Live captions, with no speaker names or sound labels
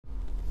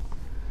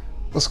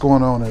What's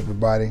going on,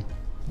 everybody?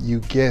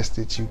 You guessed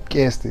it, you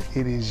guessed it.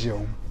 It is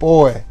your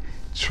boy,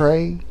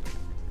 Trey.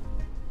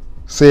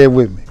 Say it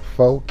with me,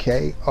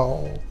 4K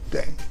all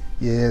day.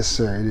 Yes,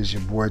 sir, it is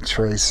your boy,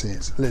 Trey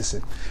Sense.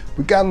 Listen,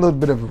 we got a little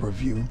bit of a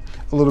review,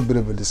 a little bit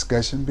of a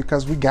discussion,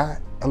 because we got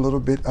a little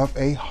bit of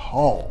a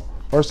haul.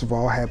 First of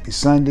all, happy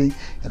Sunday,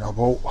 and I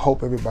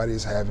hope everybody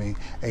is having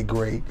a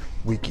great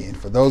weekend.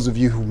 For those of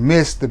you who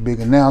missed the big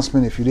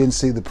announcement, if you didn't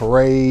see the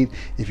parade,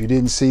 if you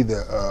didn't see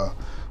the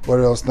what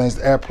are those things,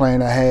 the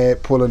airplane I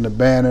had pulling the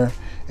banner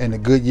and the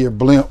Goodyear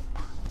blimp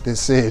that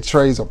said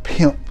Trey's a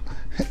pimp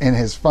and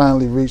has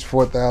finally reached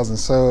 4,000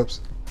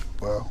 subs,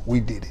 well, we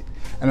did it.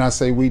 And I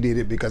say we did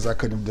it because I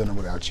couldn't have done it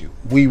without you.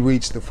 We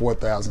reached the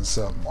 4,000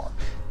 sub mark.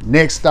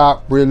 Next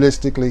stop,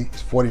 realistically,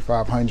 is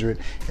 4,500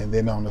 and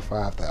then on to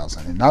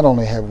 5,000. And not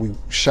only have we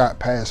shot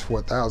past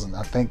 4,000,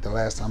 I think the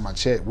last time I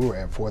checked, we were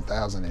at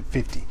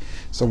 4,050.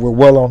 So we're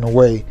well on the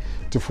way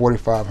to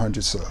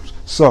 4,500 subs.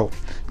 So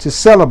to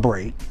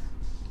celebrate,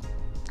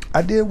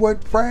 I did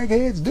what frag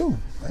heads do.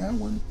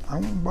 Man, I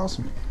went and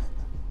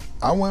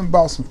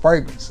bought some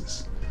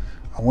fragrances.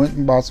 I went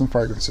and bought some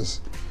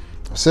fragrances.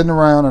 I was sitting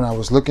around and I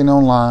was looking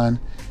online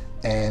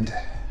and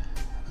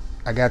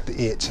I got the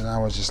itch and I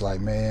was just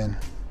like, man,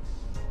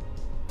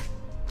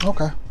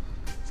 okay,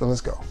 so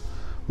let's go.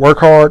 Work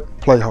hard,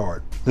 play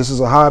hard. This is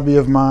a hobby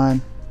of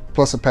mine,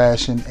 plus a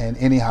passion, and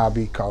any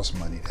hobby costs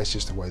money. That's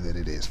just the way that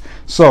it is.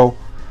 So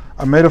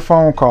I made a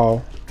phone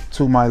call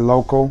to my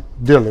local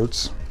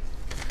Dillard's.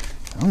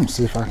 I'm gonna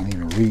see if I can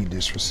even read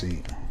this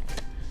receipt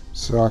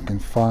so I can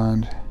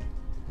find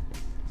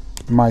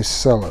my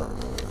seller.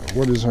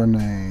 What is her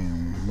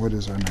name? What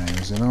is her name?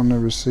 Is it on the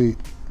receipt?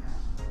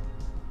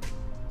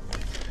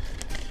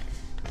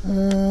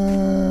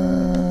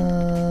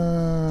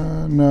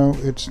 No,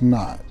 it's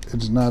not.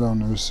 It's not on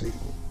the receipt.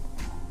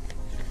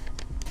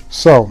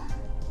 So,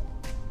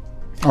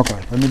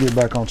 okay, let me get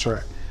back on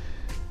track.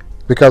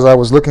 Because I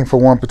was looking for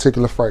one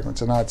particular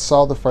fragrance and I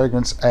saw the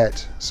fragrance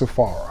at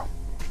Sephora.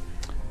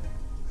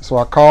 So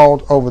I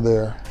called over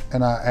there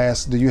and I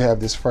asked, do you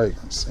have this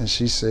fragrance? And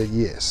she said,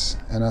 yes.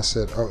 And I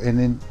said, oh, and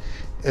then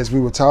as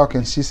we were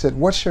talking, she said,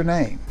 what's your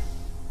name?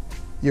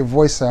 Your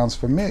voice sounds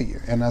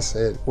familiar. And I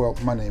said, well,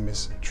 my name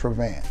is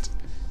Trevant.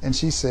 And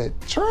she said,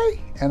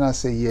 Trey? And I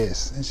said,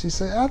 yes. And she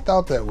said, I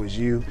thought that was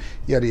you.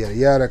 Yada, yada,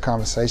 yada.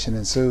 Conversation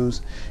ensues.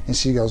 And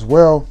she goes,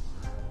 well,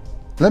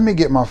 let me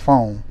get my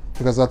phone,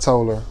 because I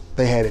told her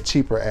they had it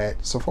cheaper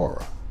at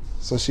Sephora.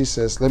 So she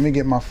says, let me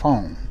get my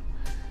phone.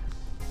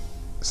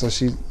 So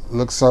she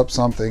looks up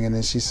something and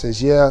then she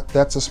says, yeah,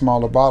 that's a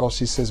smaller bottle.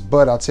 She says,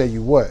 but I'll tell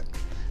you what,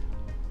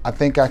 I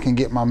think I can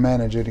get my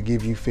manager to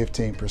give you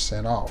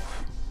 15%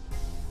 off.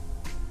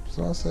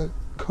 So I said,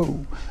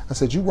 cool. I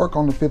said, you work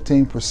on the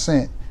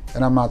 15%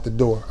 and I'm out the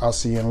door. I'll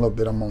see you in a little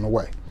bit. I'm on the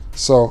way.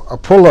 So I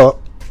pull up,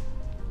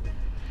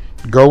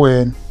 go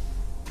in,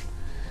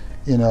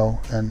 you know,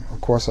 and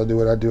of course I do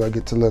what I do. I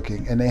get to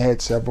looking, and they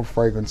had several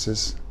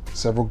fragrances,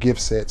 several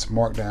gift sets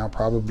marked down,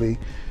 probably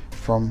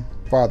from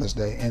Father's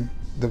Day. And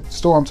the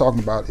store I'm talking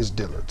about is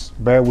Dillard's.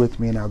 Bear with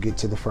me and I'll get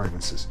to the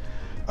fragrances.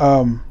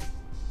 I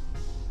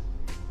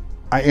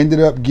ended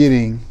up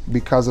getting,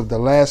 because of the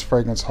last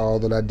fragrance haul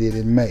that I did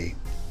in May,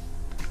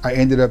 I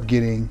ended up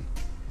getting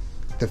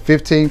the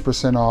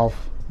 15%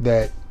 off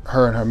that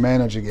her and her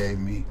manager gave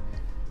me,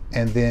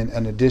 and then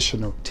an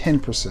additional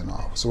 10%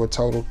 off. So a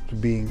total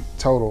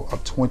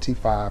of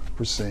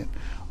 25%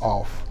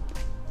 off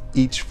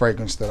each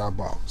fragrance that I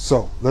bought.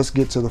 So let's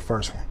get to the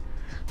first one.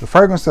 The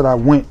fragrance that I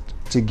went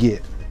to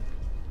get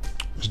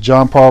was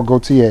Jean Paul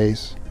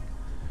Gaultier's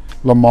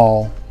Le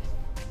Male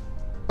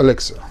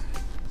Elixir.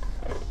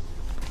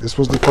 This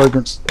was the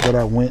fragrance that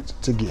I went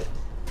to get.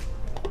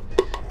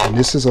 And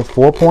this is a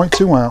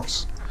 4.2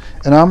 ounce.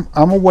 And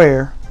I'm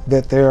aware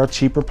that there are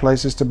cheaper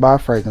places to buy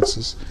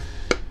fragrances.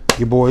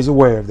 Your boy's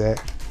aware of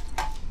that.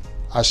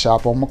 I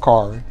shop on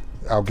Mercari.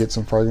 I'll get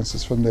some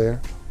fragrances from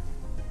there.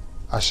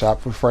 I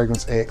shop with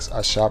Fragrance X.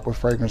 I shop with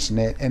Fragrance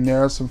Net. And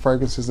there are some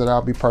fragrances that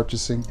I'll be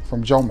purchasing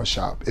from Joma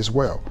Shop as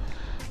well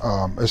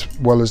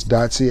as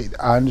 .ca.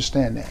 I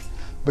understand that.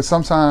 But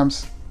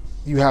sometimes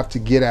you have to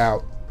get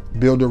out,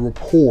 build a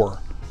rapport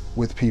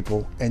with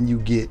people, and you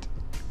get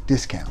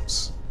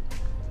discounts.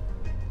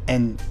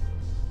 And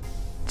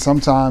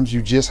sometimes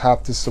you just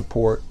have to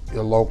support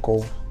your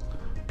local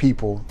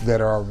people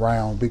that are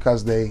around,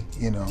 because they,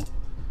 you know,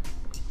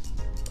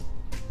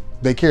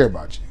 they care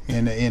about you,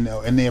 and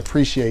they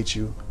appreciate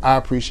you. I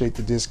appreciate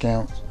the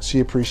discounts. She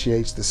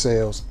appreciates the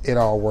sales. It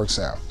all works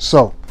out.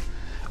 So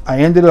I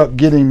ended up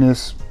getting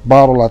this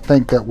bottle. I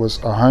think that was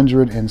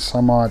 $100 and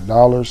some odd.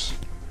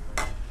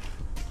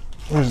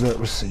 Where's that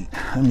receipt?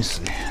 Let me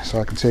see,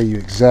 so I can tell you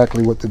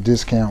exactly what the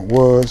discount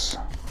was.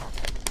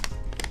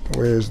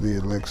 Where's the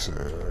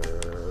elixir?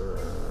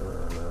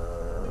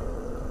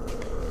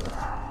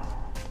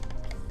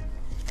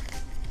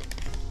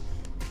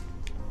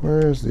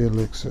 Where's the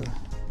elixir?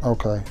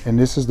 Okay, and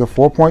this is the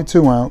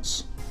 4.2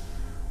 ounce,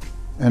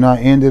 and I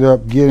ended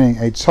up getting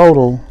a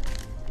total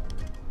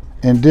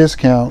in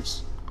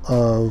discounts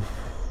of,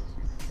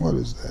 what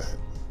is that?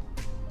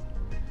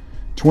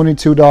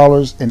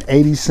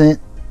 $22.80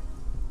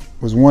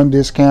 was one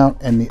discount,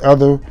 and the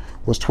other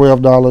was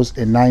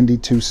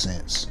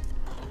 $12.92.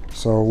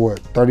 So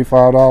what,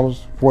 $35,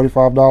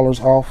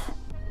 $45 off?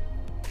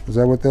 Is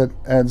that what that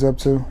adds up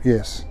to?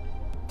 Yes.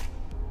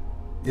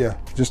 Yeah,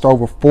 just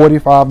over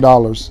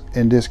 $45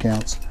 in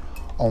discounts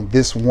on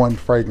this one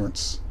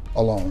fragrance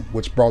alone,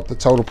 which brought the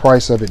total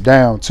price of it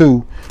down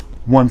to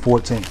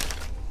 $114,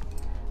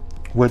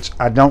 which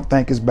I don't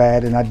think is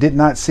bad. And I did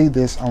not see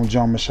this on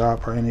Joma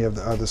Shop or any of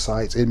the other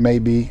sites. It may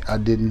be, I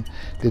didn't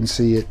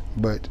see it,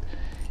 but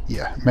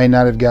yeah, may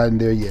not have gotten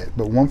there yet.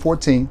 But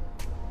 $114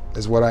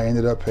 is what I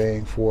ended up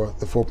paying for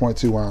the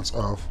 4.2 ounce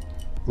of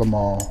Le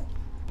Male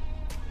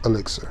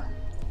Elixir.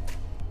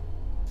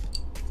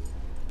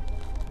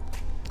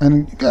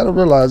 And you got to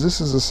realize this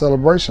is a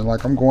celebration.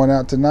 Like, I'm going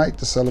out tonight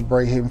to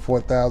celebrate hitting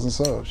 4,000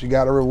 subs. You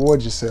got to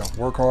reward yourself.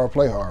 Work hard,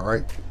 play hard,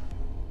 right?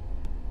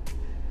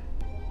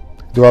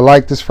 Do I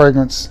like this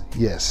fragrance?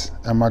 Yes.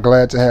 Am I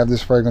glad to have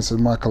this fragrance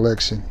in my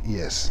collection?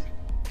 Yes.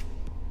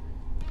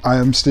 I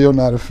am still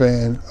not a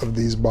fan of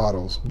these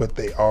bottles, but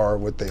they are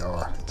what they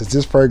are. Does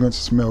this fragrance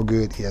smell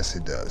good? Yes,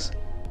 it does.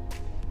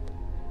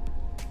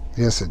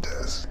 Yes, it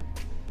does.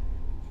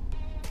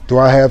 Do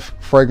I have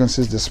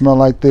fragrances that smell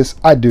like this?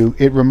 I do.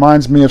 It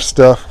reminds me of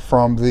stuff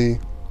from the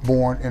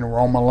Born in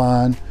Roma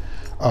line.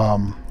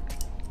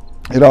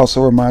 It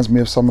also reminds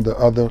me of some of the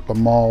other Le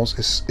Males.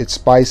 It's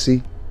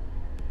spicy.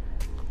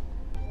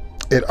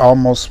 It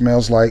almost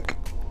smells like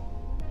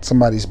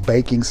somebody's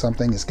baking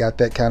something. It's got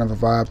that kind of a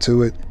vibe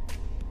to it.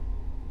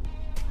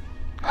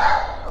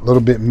 A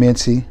little bit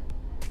minty, a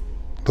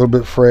little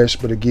bit fresh,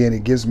 but again,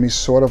 it gives me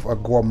sort of a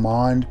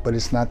gourmand, but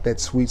it's not that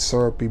sweet,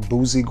 syrupy,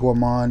 boozy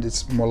gourmand.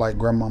 It's more like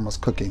grandmama's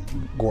cooking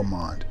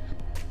gourmand.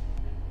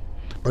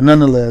 But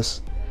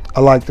nonetheless,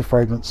 I like the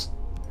fragrance,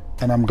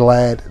 and I'm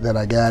glad that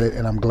I got it,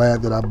 and I'm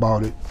glad that I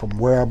bought it from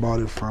where I bought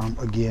it from,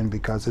 again,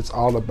 because it's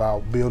all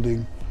about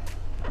building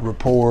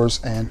rapport,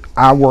 and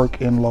I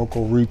work in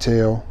local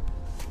retail,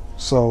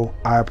 so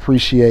I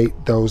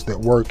appreciate those that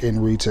work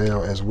in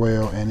retail as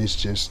well, and it's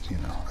just, you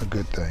know, a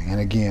good thing.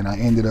 And again, I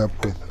ended up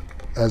with,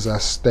 as I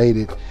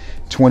stated,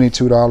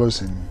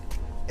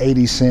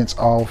 $22.80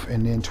 off,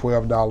 and then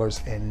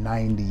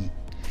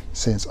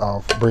 $12.90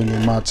 off,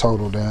 bringing my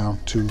total down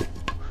to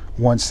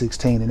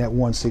 $116, and that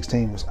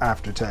 $116 was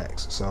after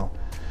tax. So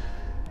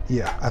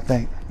yeah, I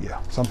think,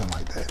 yeah, something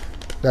like that.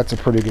 That's a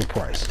pretty good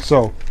price.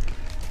 So,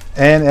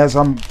 and as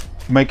I'm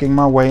making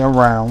my way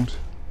around,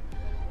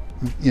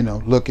 you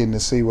know, looking to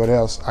see what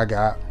else I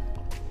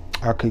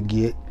could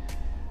get,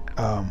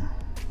 I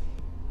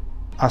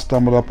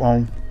stumbled up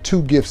on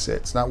two gift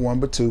sets, not one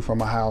but two,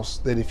 from a house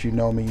that, if you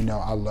know me, you know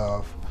I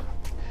love.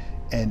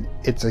 And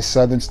it's a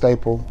Southern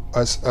staple.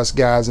 Us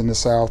guys in the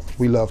South,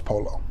 we love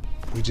polo.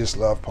 We just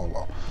love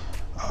polo.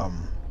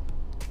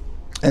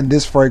 And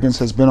this fragrance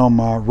has been on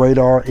my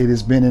radar. It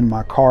has been in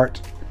my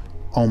cart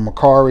on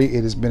Macari.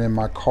 It has been in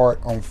my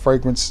cart on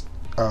Fragrance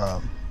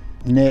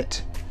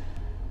Net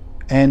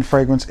and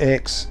Fragrance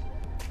X,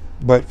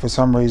 but for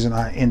some reason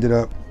I ended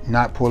up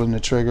not pulling the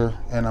trigger,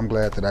 and I'm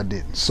glad that I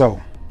didn't.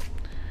 So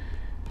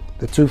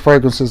the two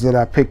fragrances that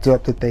I picked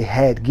up that they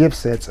had gift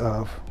sets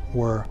of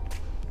were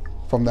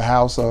from the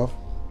house of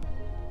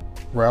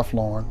Ralph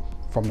Lauren,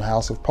 from the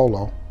house of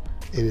Polo.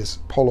 It is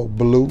Polo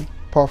Blue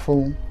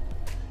Parfum,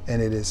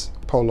 and it is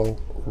Polo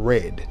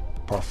Red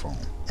Parfum.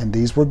 And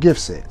these were gift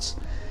sets.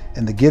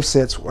 And the gift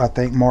sets, I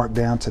think, marked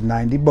down to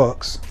 90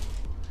 bucks.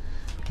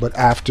 But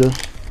after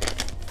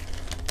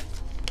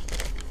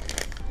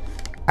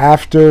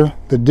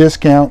the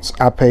discounts,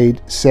 I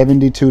paid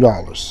 $72,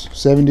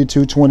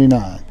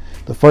 $72.29.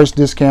 The first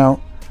discount,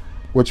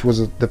 which was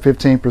the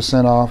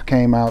 15% off,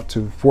 came out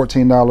to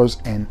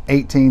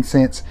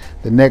 $14.18.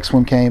 The next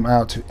one came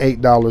out to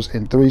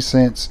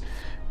 $8.03,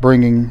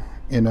 bringing,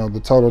 you know, the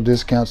total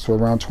discounts to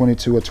around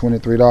 $22 or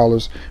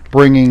 $23,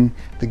 bringing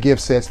the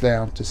gift sets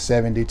down to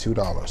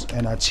 $72.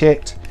 And I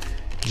checked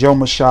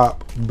Joma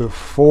Shop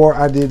before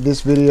I did this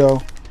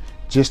video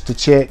just to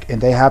check, and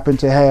they happen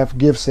to have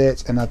gift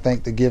sets, and I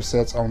think the gift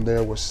sets on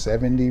there were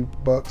 70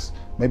 bucks,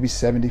 maybe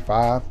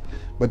 75,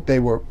 but they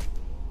were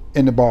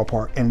in the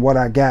ballpark. And what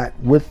I got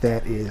with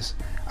that is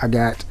I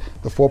got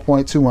the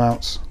 4.2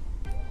 ounce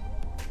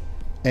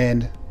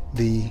and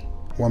the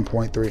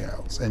 1.3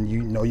 ounce, and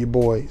you know your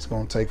boy is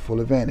going to take full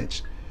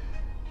advantage.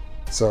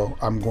 So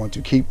I'm going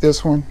to keep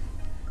this one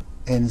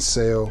and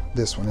sell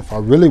this one. If I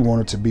really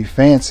wanted to be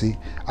fancy,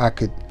 I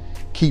could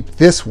keep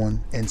this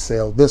one and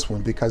sell this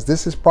one, because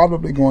this is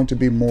probably going to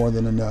be more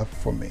than enough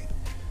for me.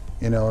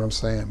 You know what I'm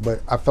saying?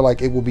 But I feel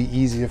like it will be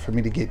easier for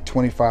me to get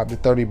 25 to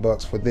 30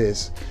 bucks for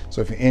this.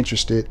 So if you're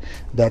interested,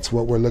 that's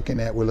what we're looking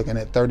at. We're looking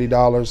at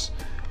 $30.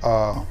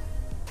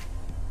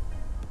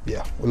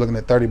 Yeah, we're looking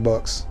at 30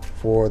 bucks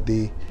for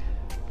the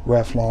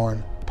Ralph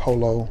Lauren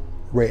Polo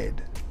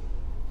Red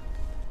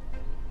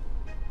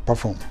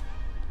Parfum.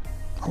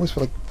 I always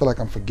feel like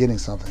I'm forgetting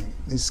something.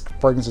 These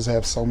fragrances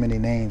have so many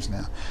names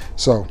now.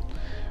 So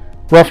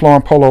Ralph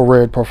Lauren Polo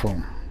Red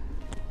Parfum.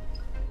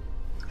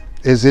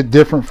 Is it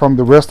different from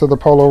the rest of the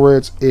Polo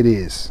Reds? It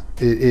is.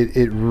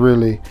 It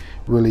really,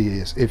 really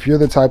is. If you're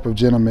the type of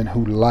gentleman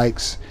who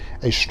likes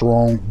a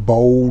strong,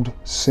 bold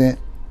scent,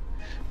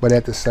 but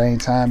at the same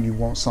time you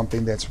want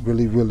something that's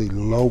really, really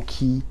low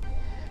key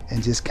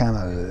and just kind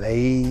of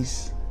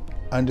lays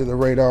under the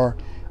radar,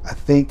 I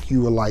think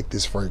you will like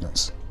this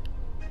fragrance.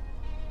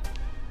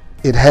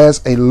 It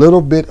has a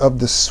little bit of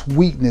the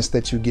sweetness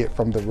that you get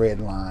from the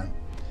red line,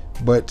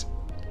 but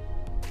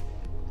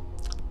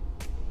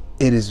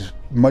it is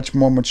much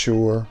more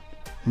mature,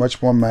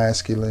 much more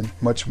masculine,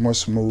 much more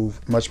smooth,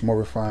 much more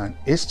refined.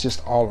 It's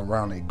just all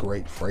around a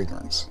great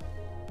fragrance.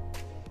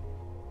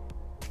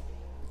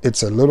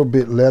 It's a little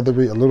bit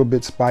leathery, a little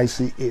bit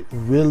spicy. It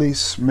really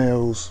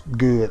smells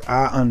good.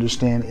 I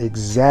understand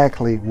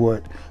exactly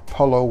what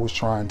Polo was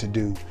trying to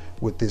do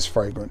with this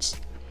fragrance.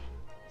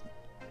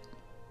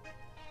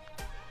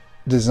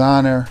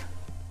 Designer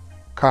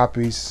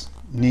copies,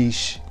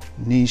 niche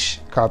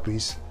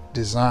copies,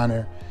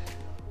 designer.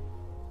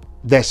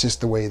 That's just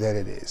the way that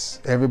it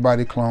is.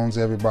 Everybody clones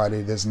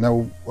everybody. There's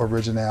no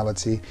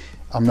originality.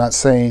 I'm not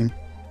saying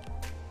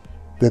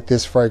that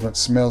this fragrance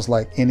smells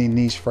like any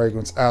niche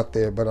fragrance out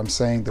there, but I'm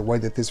saying the way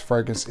that this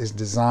fragrance is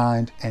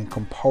designed and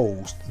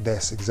composed,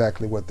 that's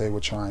exactly what they were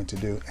trying to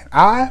do. And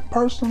I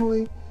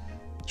personally,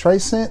 Trey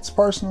Scents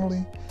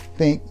personally,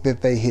 think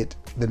that they hit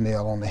the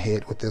nail on the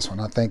head with this one.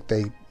 I think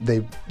they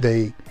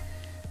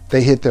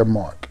hit their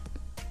mark.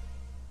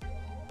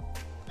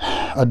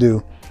 I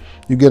do.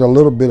 You get a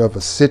little bit of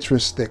a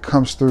citrus that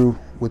comes through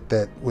with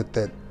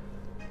that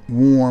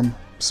warm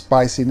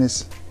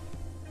spiciness.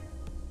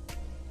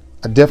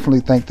 I definitely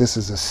think this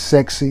is a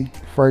sexy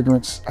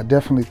fragrance. I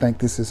definitely think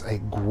this is a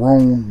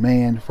grown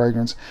man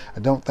fragrance. I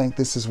don't think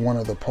this is one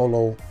of the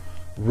Polo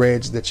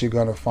Reds that you're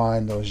gonna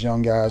find those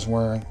young guys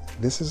wearing.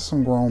 This is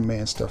some grown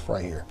man stuff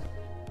right here.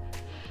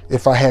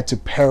 If I had to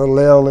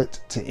parallel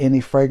it to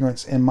any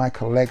fragrance in my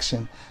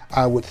collection,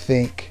 I would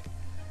think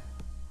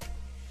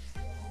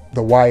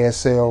the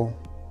YSL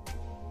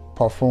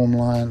Parfum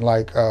line,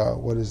 like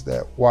what is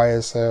that?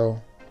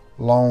 YSL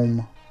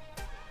L'Homme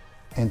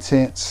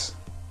Intense.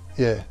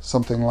 Yeah,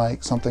 something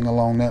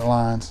along that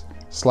lines,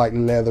 slightly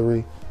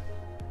leathery.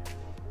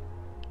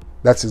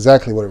 That's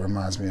exactly what it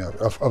reminds me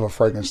of a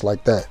fragrance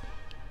like that.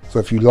 So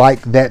if you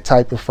like that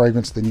type of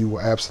fragrance, then you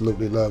will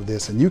absolutely love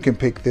this. And you can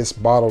pick this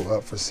bottle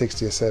up for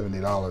 $60 or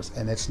 $70,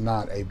 and it's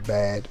not a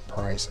bad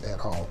price at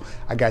all.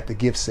 I got the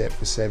gift set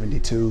for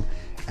 $72,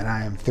 and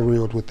I am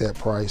thrilled with that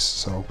price.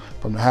 So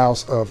from the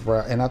house of,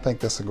 and I think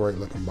that's a great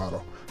looking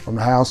bottle. From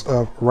the house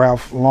of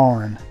Ralph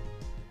Lauren,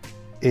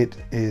 it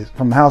is,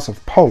 from the house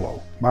of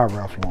Polo by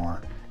Ralph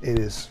Lauren, it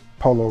is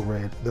Polo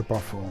Red, the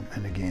Parfum.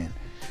 And again,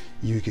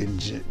 you can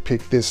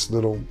pick this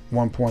little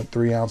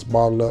 1.3 ounce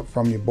bottle up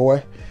from your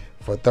boy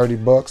for 30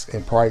 bucks,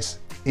 and price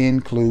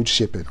includes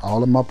shipping.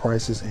 All of my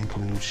prices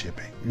include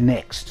shipping.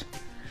 Next,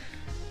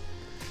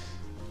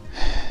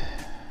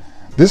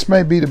 this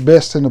may be the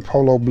best in the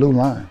Polo Blue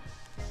line.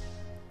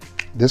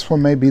 This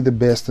one may be the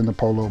best in the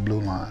Polo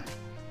Blue line.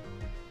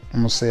 I'm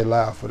gonna say it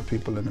loud for the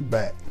people in the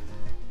back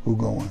who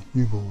going,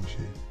 you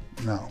bullshit.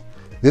 No,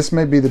 this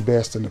may be the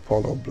best in the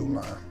Polo Blue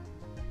line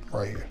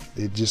right here.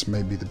 It just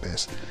may be the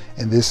best.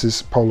 And this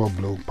is Polo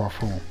Blue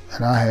Parfum.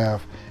 And I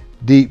have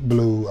Deep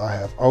Blue, I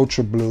have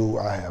Ultra Blue,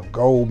 I have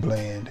Gold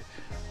Blend,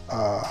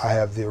 I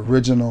have the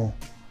original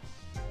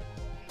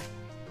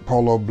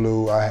Polo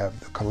Blue, I have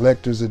the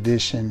collector's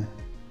edition.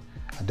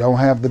 I don't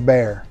have the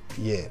Bear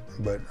yet,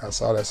 but I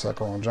saw that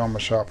sucker on Drummer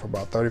Shop for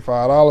about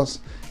 $35.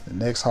 The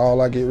next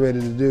haul I get ready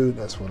to do,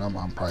 that's what I'm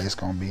probably, it's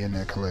gonna be in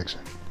that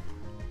collection.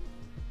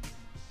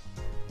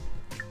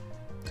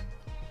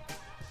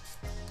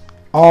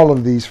 All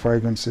of these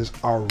fragrances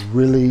are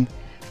really,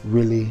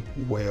 really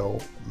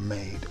well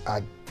made.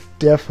 I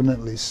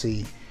definitely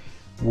see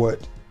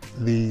what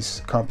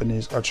these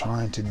companies are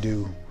trying to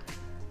do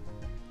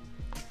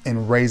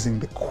in raising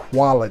the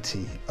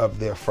quality of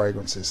their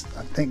fragrances.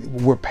 I think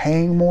we're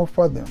paying more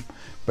for them,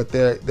 but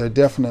they're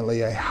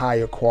definitely a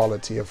higher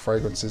quality of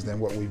fragrances than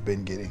what we've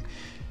been getting.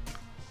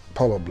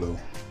 Polo Blue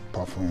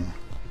Parfum.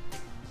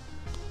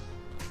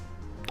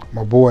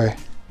 My boy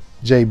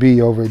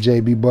JB over at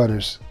JB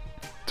Butters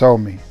told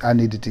me I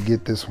needed to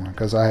get this one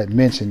because I had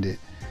mentioned it,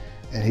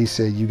 and he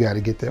said you got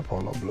to get that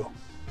Polo Blue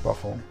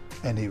Parfum,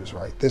 and he was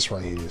right. This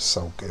right here is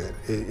so good.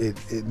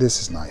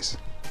 This is nice.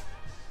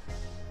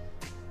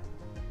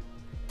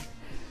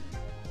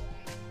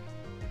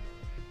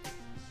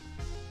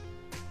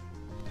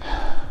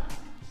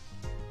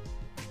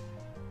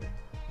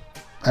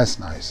 That's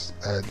nice.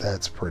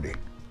 That's pretty.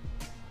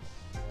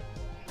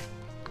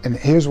 And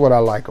here's what I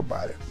like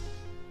about it.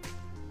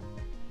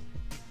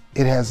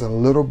 It has a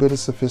little bit of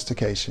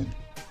sophistication,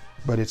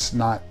 but it's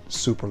not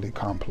superly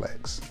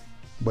complex.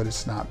 But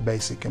it's not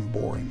basic and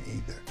boring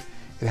either.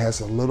 It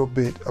has a little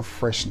bit of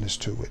freshness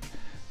to it,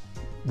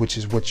 which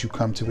is what you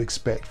come to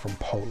expect from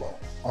Polo,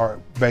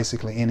 or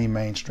basically any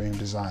mainstream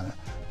designer,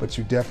 but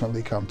you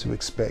definitely come to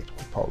expect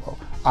with Polo.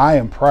 I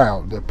am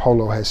proud that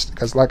Polo has,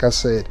 because like I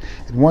said,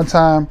 at one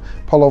time,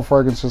 Polo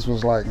fragrances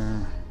was like,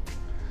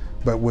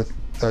 but with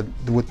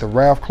with the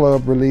Ralph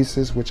Club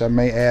releases, which I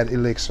may add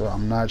Elixir.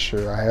 I'm not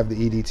sure. I have the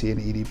EDT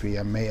and the EDP.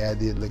 I may add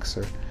the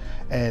Elixir.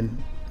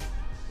 And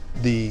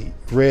the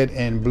red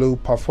and blue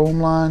Parfum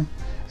line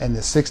and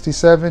the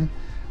 67,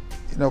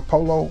 you know,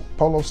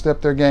 Polo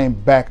stepped their game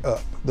back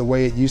up the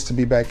way it used to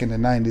be back in the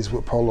 90s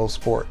with Polo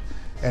Sport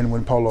and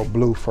when Polo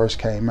Blue first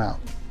came out.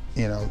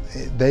 You know,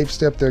 they've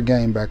stepped their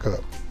game back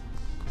up.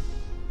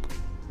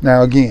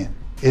 Now again,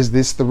 is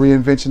this the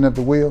reinvention of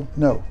the wheel?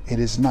 No, it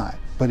is not.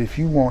 But if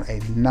you want a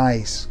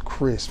nice,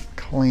 crisp,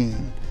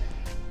 clean,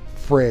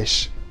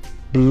 fresh,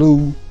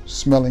 blue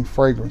smelling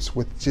fragrance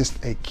with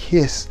just a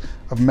kiss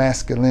of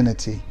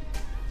masculinity,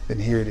 then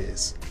here it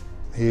is.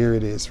 Here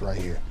it is right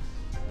here.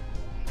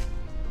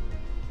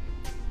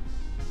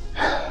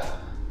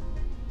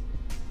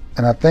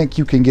 And I think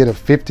you can get a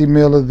 50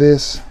 ml of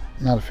this,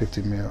 not a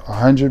 50 ml,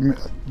 100,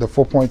 the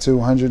 4.2,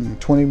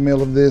 120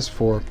 ml of this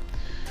for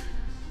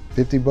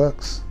 50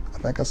 bucks. I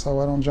think I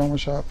saw it on Joma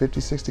Shop, 50,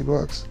 60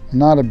 bucks.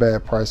 Not a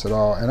bad price at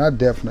all. And I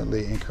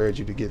definitely encourage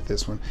you to get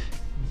this one.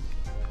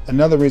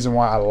 Another reason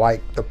why I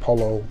like the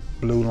Polo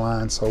Blue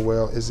line so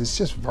well is it's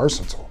just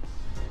versatile.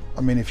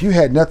 I mean, if you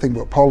had nothing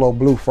but Polo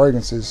Blue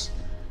fragrances,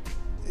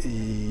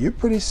 you're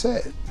pretty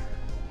set.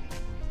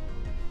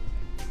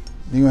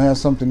 You're gonna have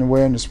something to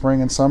wear in the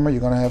spring and summer.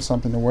 You're gonna have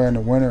something to wear in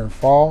the winter and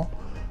fall.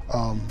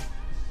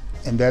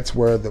 And that's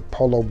where the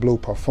Polo Blue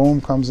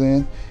Parfum comes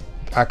in.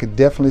 I could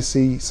definitely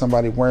see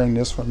somebody wearing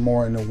this one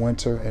more in the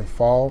winter and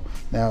fall.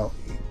 Now,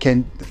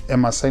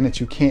 am I saying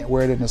that you can't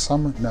wear it in the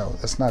summer? No,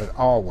 that's not at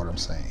all what I'm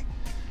saying.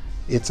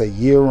 It's a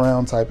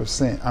year-round type of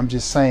scent. I'm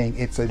just saying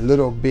it's a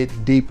little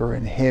bit deeper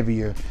and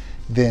heavier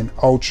than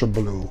Ultra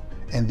Blue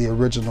and the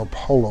original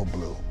Polo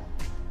Blue.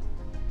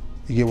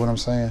 You get what I'm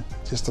saying?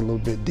 Just a little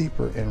bit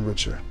deeper and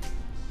richer.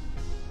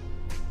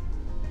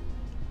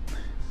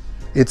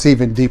 It's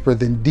even deeper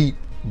than Deep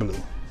Blue.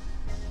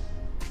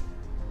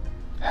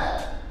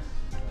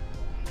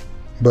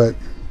 But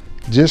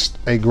just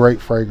a great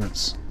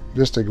fragrance.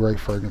 Just a great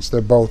fragrance.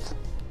 They're both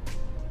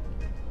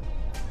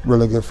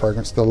really good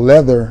fragrance. The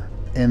leather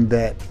and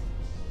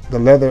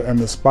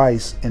the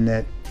spice in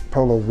that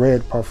Polo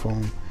Red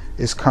Parfum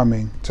is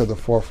coming to the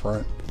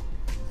forefront.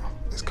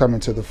 It's coming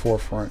to the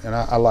forefront, and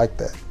I like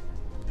that.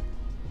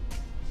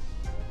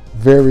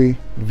 Very,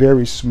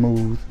 very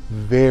smooth,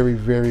 very,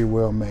 very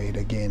well made.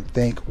 Again,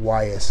 think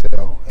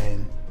YSL,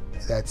 and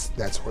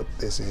that's what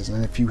this is.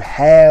 And if you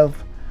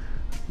have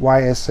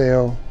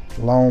YSL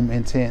L'Homme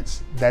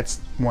Intense, that's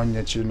one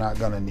that you're not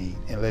gonna need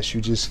unless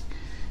you just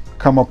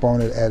come up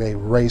on it at a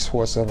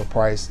racehorse of a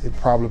price. It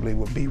probably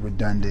would be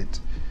redundant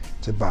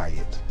to buy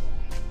it.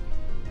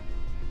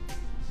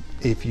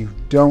 If you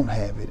don't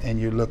have it and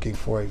you're looking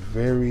for a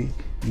very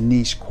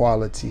niche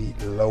quality,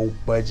 low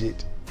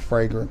budget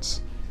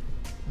fragrance,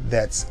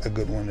 that's a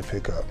good one to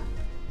pick up.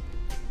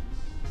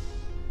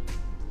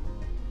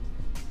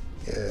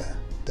 Yeah,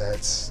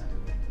 that's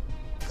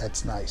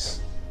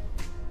nice.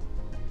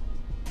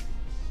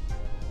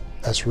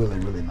 That's really,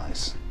 really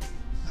nice.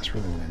 That's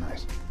really, really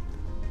nice.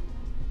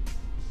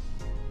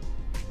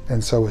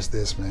 And so is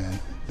this, man.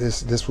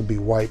 This would be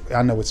white.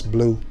 I know it's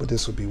blue, but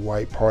this would be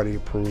white party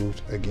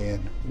approved.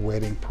 Again,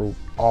 wedding proof,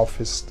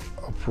 office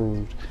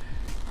approved,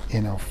 you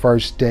know,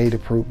 first date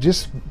approved.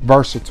 Just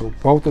versatile.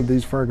 Both of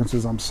these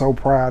fragrances I'm so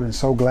proud and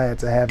so glad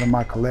to have in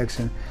my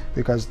collection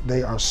because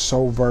they are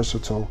so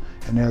versatile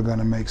and they're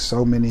gonna make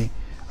so many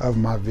of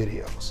my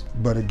videos.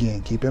 But again,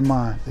 keep in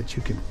mind that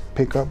you can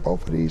pick up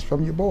both of these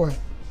from your boy.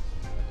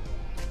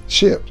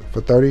 Shipped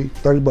for 30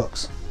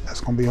 bucks.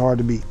 That's gonna be hard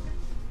to beat.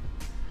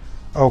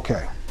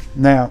 Okay,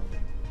 now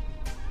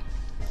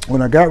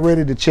when I got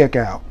ready to check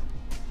out,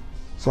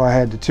 so I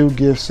had the 2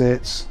 gift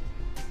sets,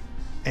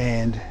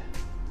 and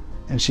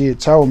she had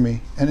told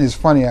me, and it's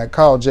funny, I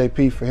called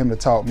JP for him to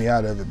talk me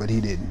out of it, but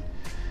he didn't.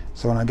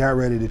 So when I got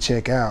ready to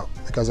check out,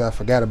 because I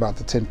forgot about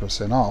the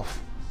 10%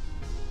 off,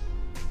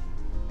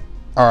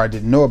 or I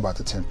didn't know about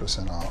the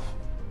 10% off,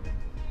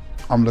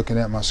 I'm looking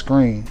at my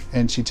screen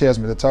and she tells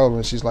me the total,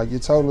 and she's like, your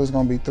total is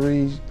gonna be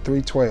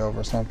 $312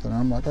 or something.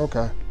 I'm like,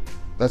 okay,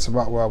 that's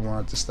about where I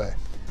wanted to stay.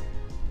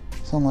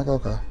 So I'm like,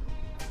 okay.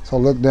 So I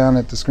look down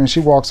at the screen.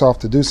 She walks off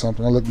to do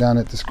something. I look down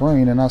at the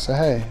screen and I said,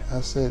 hey,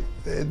 I said,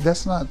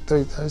 that's not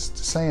 30,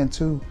 it's saying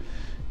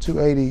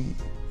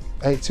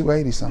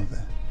 280 something.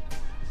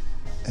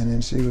 And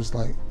then she was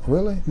like,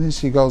 really? And then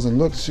she goes and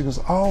looks, she goes,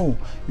 oh,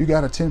 you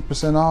got a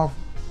 10% off,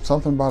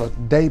 something about a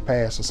day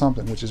pass or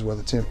something, which is where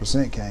the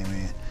 10% came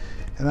in.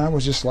 And I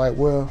was just like,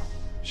 well,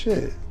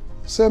 shit,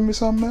 send me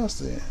something else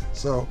then.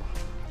 So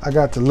I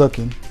got to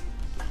looking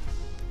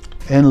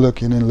and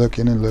looking and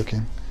looking and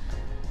looking.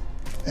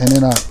 And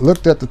then I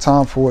looked at the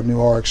Tom Ford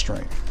Noir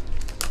Extreme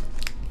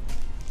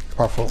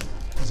Parfum,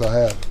 because I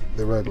have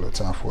the regular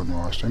Tom Ford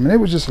Noir Extreme. And it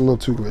was just a little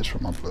too rich for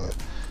my blood.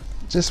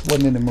 Just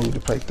wasn't in the mood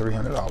to pay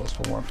 $300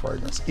 for one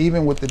fragrance.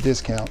 Even with the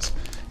discounts,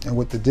 and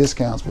with the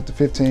discounts, with the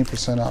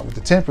 15% off, with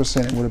the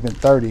 10%, it would have been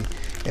 30,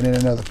 and then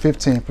another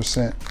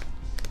 15%.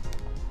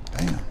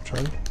 Damn,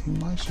 Trey, you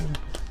might should have.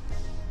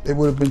 It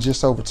would have been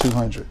just over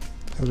 200. It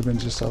would have been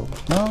just over,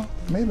 no,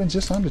 it may have been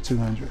just under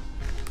 200.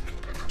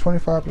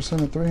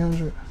 25% of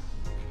 300.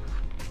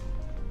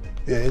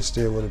 Yeah, it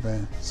still would have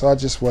been. So I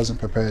just wasn't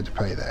prepared to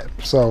pay that.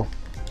 So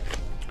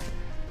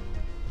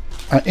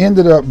I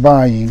ended up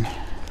buying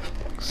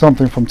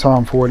something from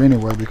Tom Ford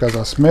anyway, because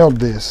I smelled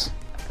this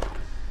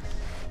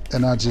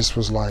and I just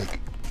was like,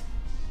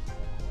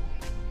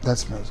 that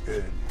smells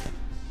good.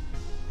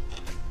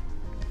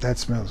 That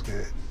smells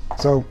good.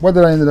 So what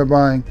did I end up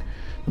buying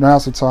from the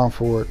house of Tom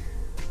Ford?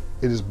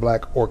 It is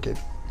Black Orchid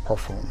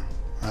perfume.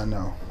 I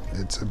know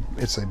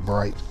it's a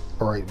bright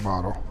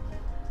bottle,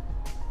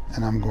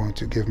 and I'm going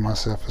to give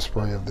myself a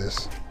spray of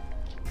this.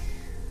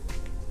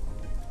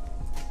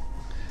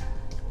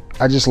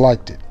 I just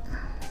liked it.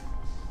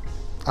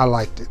 I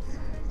liked it.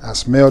 I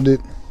smelled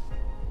it.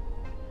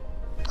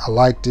 I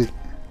liked it,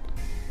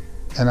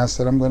 and I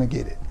said, I'm going to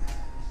get it.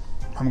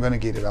 I'm going to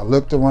get it. I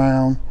looked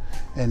around,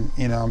 and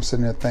you know, I'm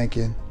sitting there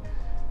thinking,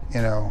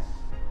 you know,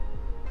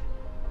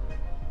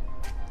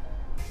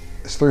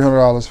 it's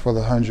 $300 for the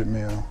 100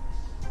 ml.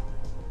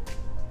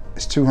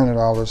 It's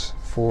 $200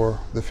 for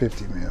the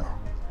 50 ml.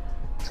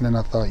 And then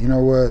I thought, you know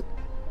what?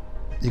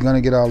 You're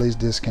gonna get all these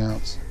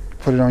discounts.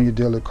 Put it on your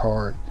dealer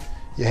card.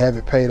 You have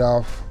it paid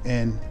off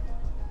in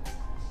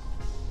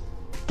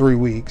 3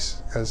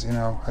 weeks, because you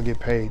know I get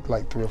paid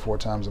like 3 or 4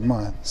 times a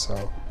month.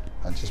 So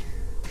I just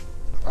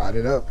divide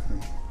it up in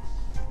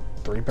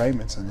 3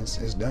 payments, and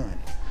it's done.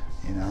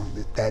 You know,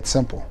 that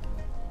simple.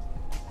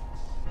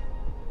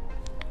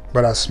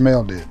 But I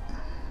smelled it,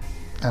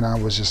 and I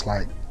was just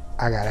like,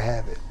 I gotta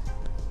have it.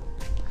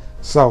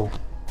 So,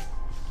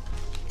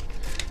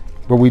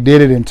 but we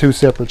did it in 2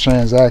 separate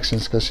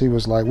transactions, because she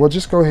was like, well,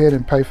 just go ahead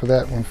and pay for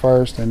that one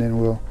first, and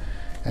then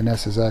and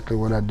that's exactly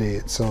what I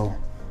did. So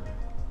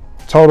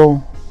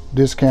total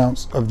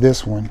discounts of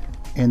this one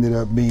ended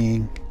up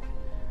being,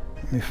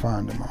 let me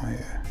find them on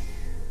here.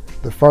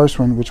 The first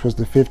one, which was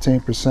the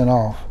 15%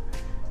 off,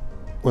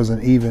 was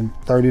an even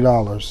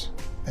 $30,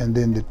 and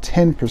then the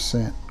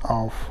 10%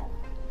 off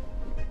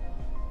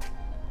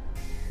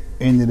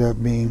ended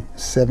up being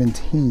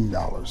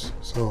 $17.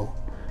 So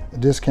a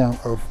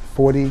discount of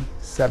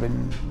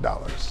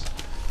 $47.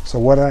 So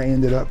what I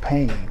ended up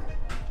paying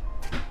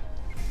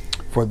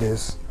for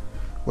this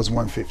was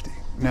 $150.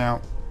 Now,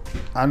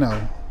 I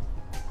know,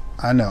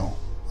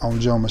 on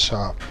Joma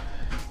Shop,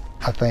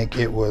 I think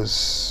it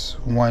was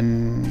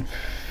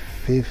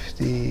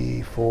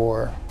 $150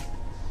 for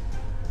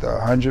the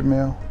 100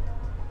 ml.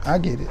 I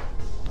get it,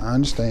 I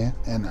understand,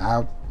 and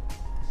I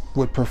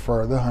would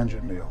prefer the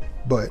 100 ml,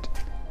 but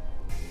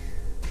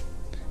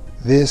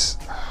this,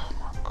 oh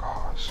my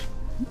gosh,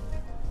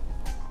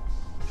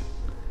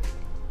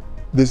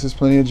 this is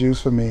plenty of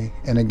juice for me.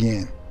 And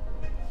again,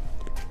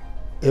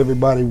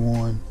 everybody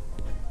won.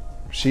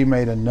 She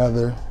made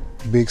another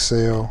big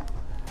sale.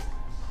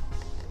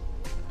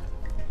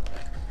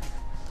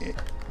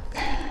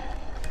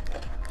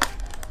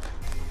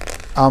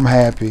 I'm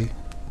happy.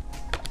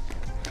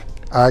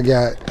 I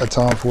got a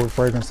Tom Ford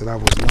fragrance that I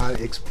was not,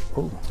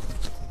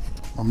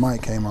 my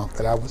mic came off,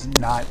 that I was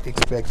not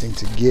expecting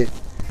to get.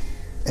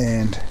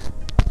 And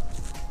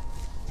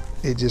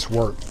it just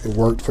worked. It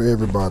worked for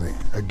everybody.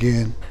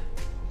 Again,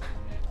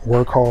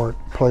 work hard,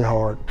 play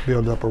hard,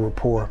 build up a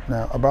rapport.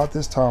 Now, about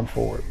this Tom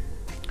Ford,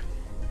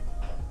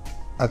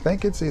 I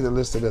think it's either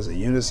listed as a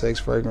unisex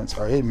fragrance,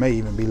 or it may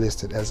even be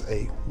listed as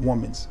a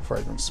woman's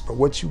fragrance. But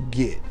what you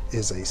get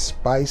is a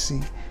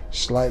spicy,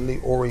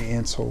 slightly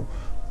oriental,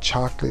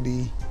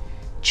 chocolatey,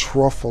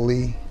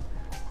 truffly.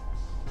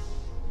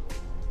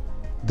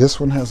 This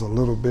one has a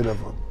little bit of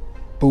a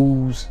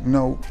booze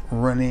note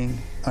running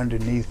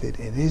underneath it,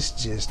 and it's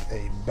just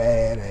a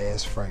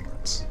badass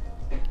fragrance.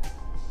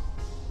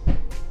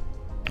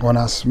 When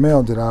I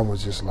smelled it, I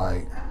was just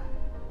like,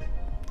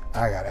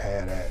 I gotta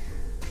have that.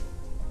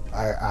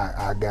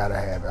 I gotta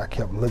have it. I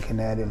kept looking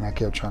at it, and I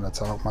kept trying to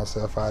talk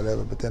myself out of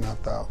it, but then I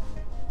thought,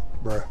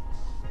 bruh,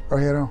 go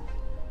ahead on,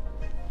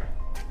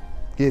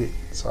 get it.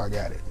 So I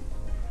got it.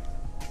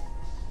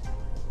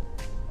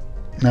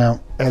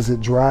 Now, as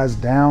it dries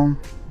down,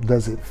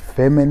 does it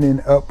feminine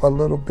up a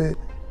little bit?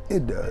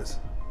 It does.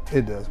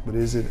 It does. But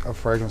is it a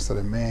fragrance that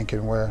a man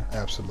can wear?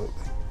 Absolutely.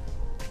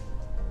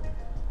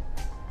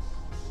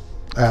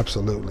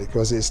 Absolutely.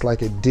 Because it's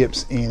like it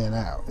dips in and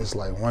out. It's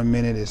like 1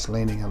 minute it's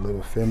leaning a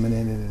little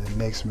feminine, and then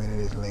the next minute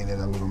it's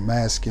leaning a little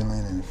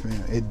masculine,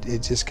 and it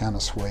just kind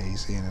of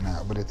sways in and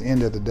out. But at the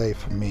end of the day,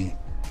 for me,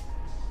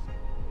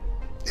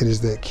 it is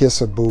that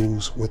kiss of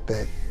booze with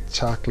that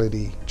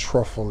chocolatey,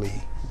 truffly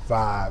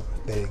vibe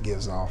that it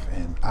gives off,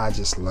 and I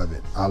just love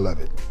it. I love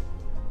it.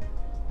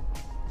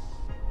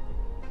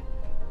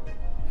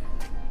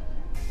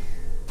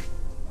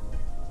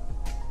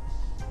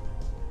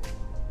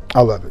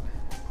 I love it.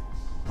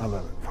 I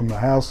love it. From the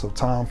house of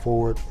Tom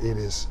Ford, it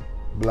is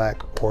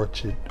Black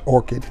Orchid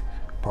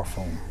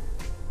Parfum.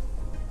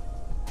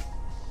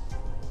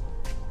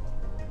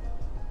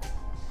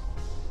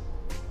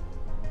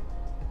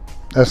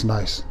 That's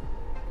nice.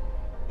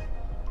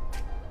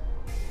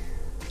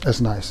 That's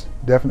nice.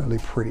 Definitely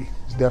pretty.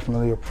 It's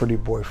definitely a pretty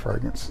boy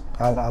fragrance.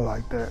 I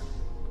like that.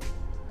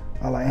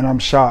 And I'm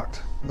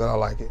shocked that I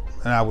like it.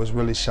 And I was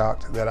really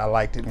shocked that I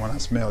liked it when I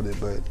smelled it,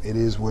 but it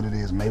is what it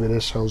is. Maybe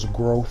that shows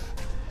growth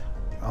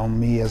on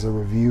me as a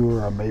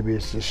reviewer, or maybe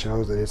it just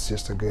shows that it's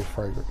just a good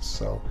fragrance.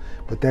 So,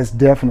 but that's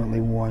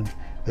definitely one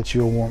that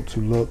you'll want to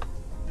look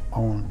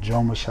on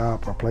Joma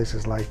Shop or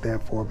places like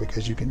that for,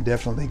 because you can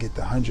definitely get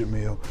the 100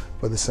 ml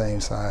for the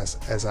same size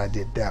as I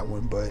did that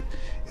one. But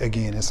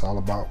again, it's all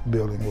about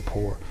building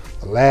rapport.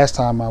 The last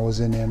time I was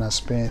in there and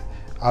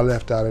I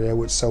left out of there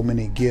with so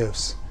many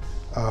gifts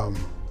on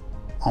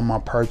my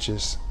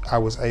purchase. I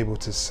was able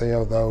to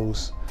sell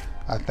those.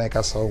 I think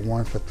I sold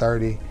one for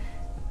 30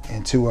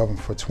 and 2 of them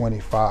for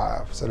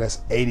 25. So that's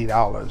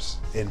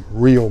 $80 in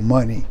real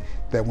money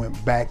that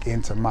went back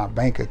into my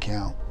bank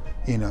account,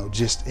 you know,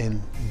 just in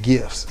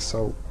gifts.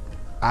 So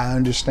I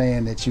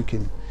understand that you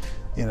can,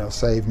 you know,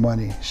 save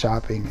money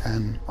shopping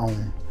and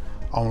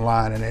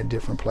online and at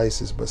different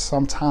places, but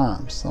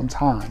sometimes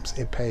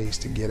it pays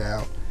to get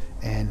out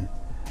and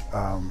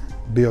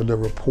build a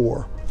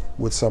rapport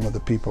with some of the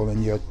people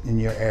in your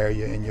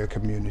area, in your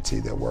community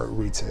that work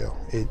retail.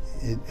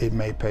 It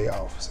may pay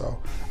off.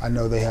 So I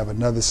know they have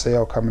another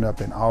sale coming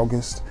up in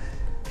August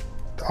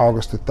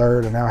the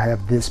 3rd, and I'll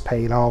have this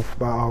paid off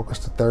by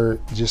August the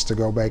 3rd just to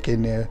go back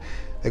in there.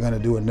 They're gonna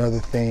do another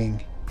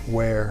thing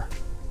where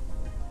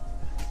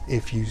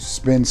if you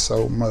spend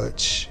so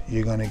much,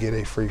 you're gonna get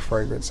a free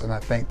fragrance. And I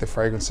think the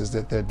fragrances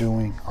that they're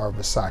doing are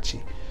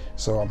Versace.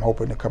 So I'm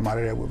hoping to come out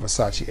of there with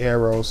Versace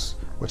Eros,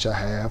 which I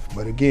have,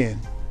 but again,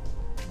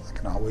 I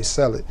can always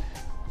sell it.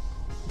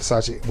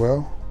 Versace,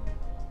 well,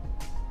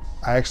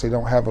 I actually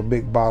don't have a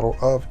big bottle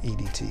of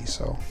EDT,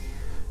 so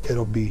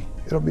it'll be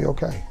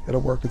okay.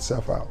 It'll work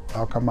itself out.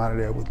 I'll come out of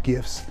there with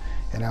gifts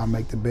and I'll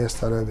make the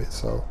best out of it.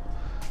 So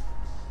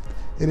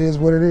it is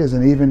what it is.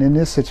 And even in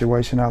this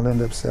situation, I'll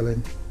end up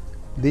selling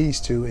these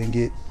two and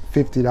get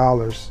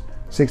 $50,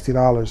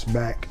 $60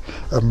 back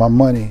of my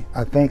money.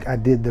 I think I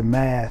did the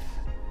math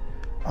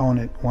on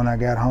it when I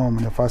got home,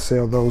 and if I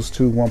sell those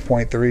two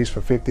 1.3s for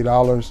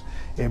 $50,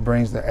 it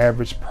brings the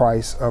average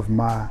price of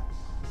my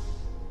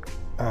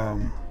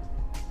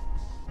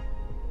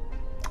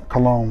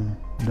cologne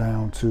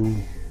down to,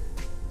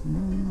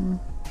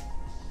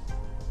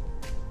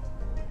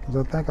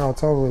 I think all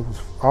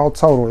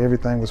total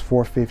everything was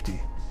 $4.50.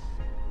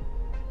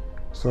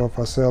 So if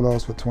I sell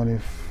those for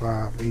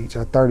 25 each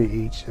or 30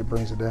 each, it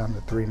brings it down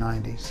to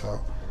 $3.90. So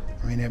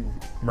I mean, it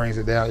brings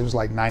it down. It was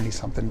like $90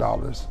 something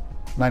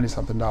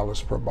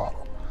per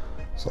bottle.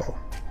 So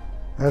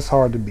that's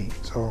hard to beat.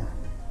 So,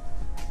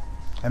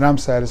 and I'm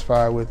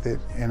satisfied with it,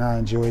 and I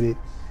enjoyed it,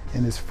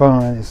 and it's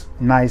fun. It's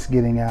nice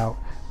getting out,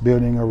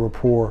 building a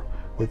rapport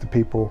with the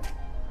people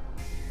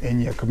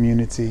in your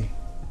community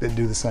that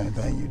do the same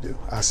thing you do.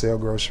 I sell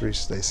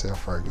groceries, they sell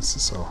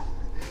fragrances, so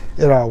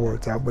it all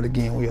worked out. But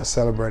again, we are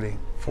celebrating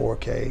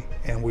 4K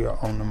and we are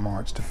on the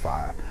march to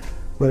 5.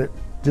 But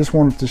just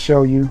wanted to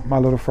show you my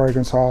little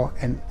fragrance haul,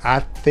 and I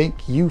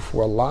thank you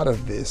for a lot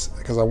of this,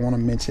 because I want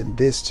to mention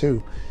this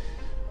too.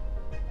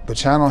 The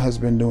channel has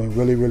been doing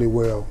really, really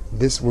well.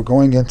 We're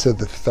going into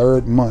the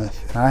 3rd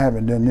month, and I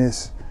haven't done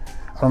this.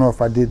 I don't know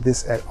if I did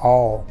this at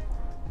all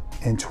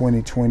in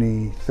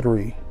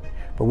 2023,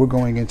 but we're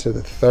going into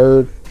the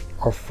 3rd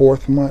or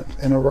 4th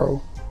month in a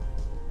row.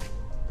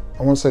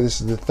 I want to say this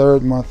is the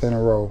 3rd month in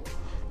a row,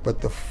 but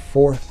the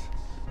 4th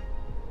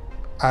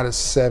out of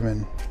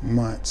 7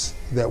 months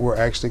that we're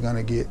actually going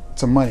to get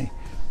some money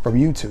from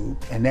YouTube,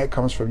 and that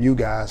comes from you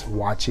guys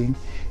watching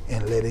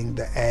and letting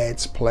the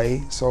ads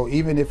play. So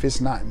even if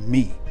it's not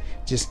me,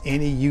 just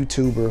any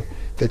YouTuber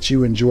that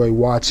you enjoy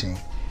watching,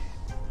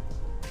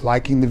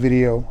 liking the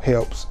video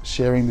helps,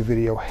 sharing the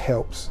video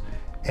helps,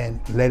 and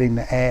letting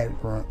the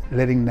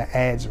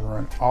ads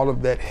run, all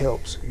of that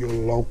helps your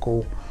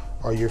local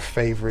or your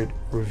favorite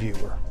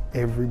reviewer.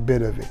 Every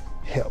bit of it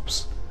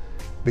helps,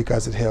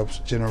 because it helps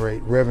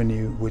generate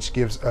revenue, which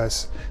gives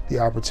us the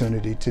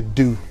opportunity to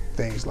do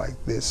things like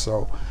this.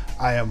 So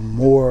I am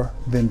more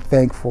than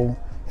thankful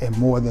and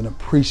more than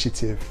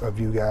appreciative of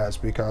you guys,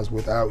 because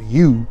without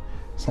you,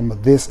 some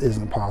of this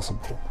isn't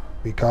possible.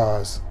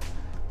 Because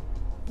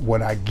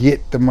when I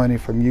get the money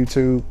from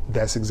YouTube,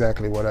 that's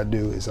exactly what I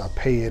do, is I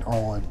pay it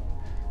on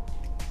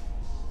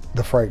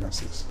the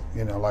fragrances.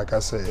 You know, like I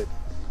said,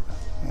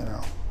 you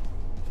know,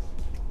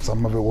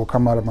 some of it will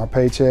come out of my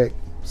paycheck,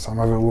 some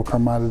of it will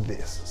come out of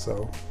this.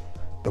 So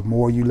the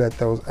more you let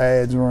those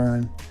ads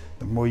run,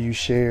 the more you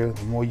share,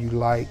 the more you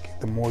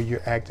like, the more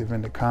you're active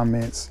in the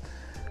comments,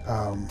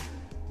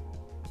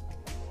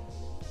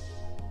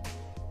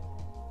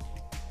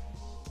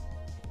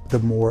 the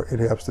more it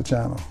helps the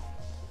channel.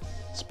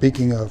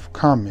 Speaking of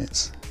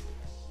comments,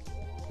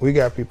 we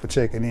got people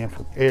checking in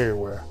from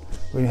everywhere.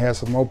 We had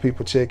some more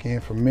people check in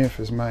from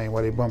Memphis, man,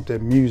 while they bumped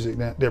that music,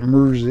 that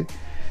music.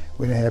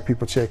 We didn't have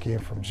people check in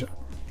from, yeah,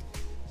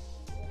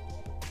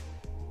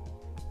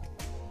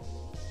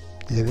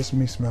 this is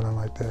me smelling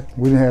like that.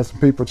 We didn't have some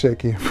people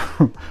check in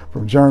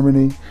from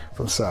Germany,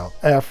 from South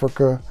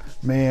Africa,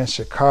 man,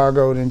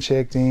 Chicago done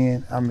checked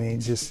in. I mean,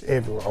 just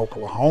everywhere.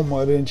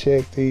 Oklahoma done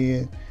checked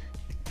in.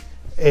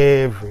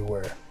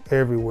 Everywhere.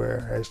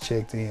 everywhere has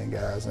checked in,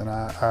 guys, and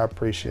I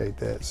appreciate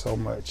that so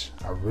much.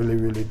 I really,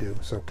 really do.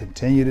 So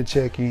continue to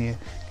check in,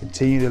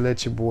 continue to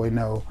let your boy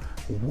know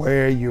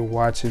where you're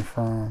watching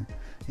from.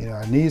 You know,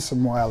 I need some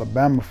more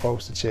Alabama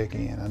folks to check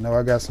in. I know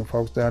I got some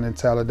folks down in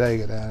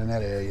Talladega, down in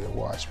that area to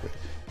watch, but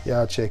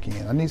y'all check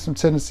in. I need some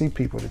Tennessee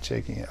people to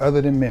check in,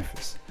 other than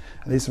Memphis.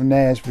 I need some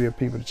Nashville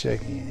people to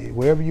check in.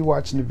 Wherever you're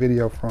watching the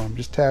video from,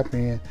 just tap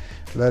in,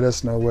 let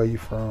us know where you're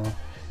from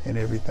and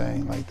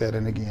everything like that.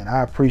 And again,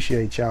 I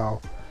appreciate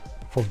y'all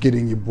for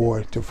getting your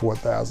boy to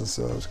 4,000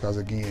 subs, because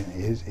again,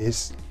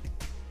 it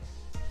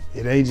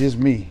ain't just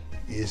me,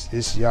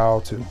 it's y'all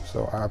too.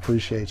 So I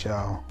appreciate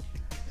y'all,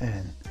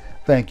 and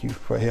thank you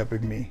for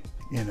helping me,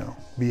 you know,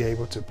 be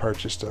able to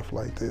purchase stuff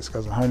like this,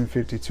 because $150,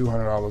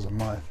 $200 a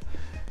month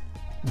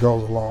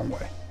goes a long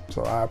way.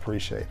 So I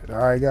appreciate it. All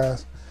right,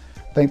 guys.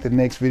 I think the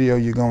next video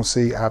you're gonna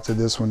see after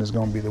this one is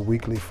gonna be the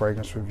weekly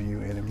fragrance review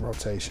and in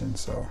rotation.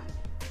 So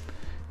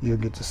you'll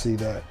get to see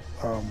that.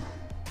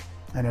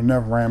 And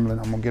enough rambling,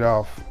 I'm gonna get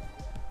off,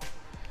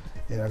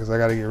 you know, because I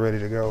gotta get ready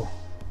to go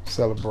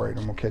celebrate.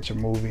 I'm gonna catch a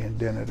movie and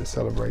dinner to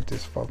celebrate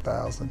this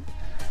 4,000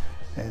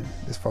 and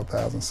this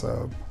 4,000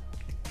 sub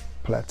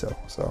plateau.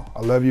 So I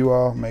love you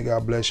all. May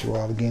God bless you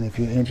all. Again, if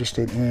you're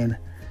interested in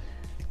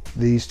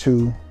these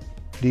two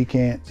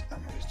decants,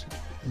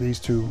 these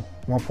two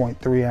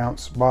 1.3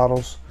 ounce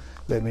bottles,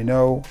 let me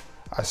know.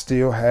 I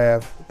still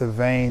have the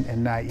Vain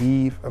and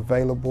Naive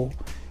available.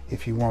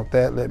 If you want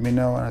that, let me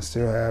know. And I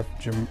still have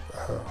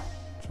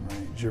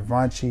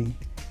Givenchy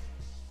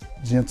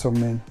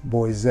Gentleman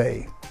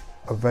Boise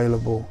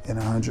available in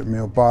a 100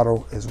 ml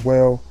bottle as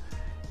well.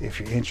 If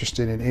you're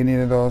interested in any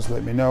of those,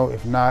 let me know.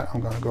 If not, I'm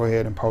gonna go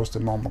ahead and post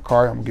them on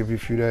Mercari. I'm gonna give you a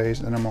few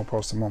days, and I'm gonna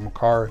post them on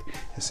Mercari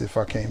and see if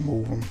I can't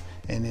move them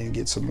and then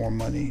get some more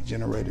money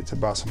generated to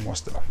buy some more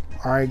stuff.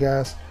 All right,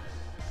 guys.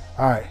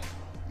 All right,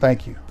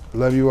 thank you.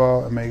 Love you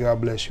all, and may God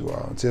bless you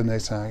all. Until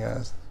next time,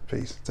 guys.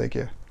 Peace. Take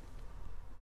care.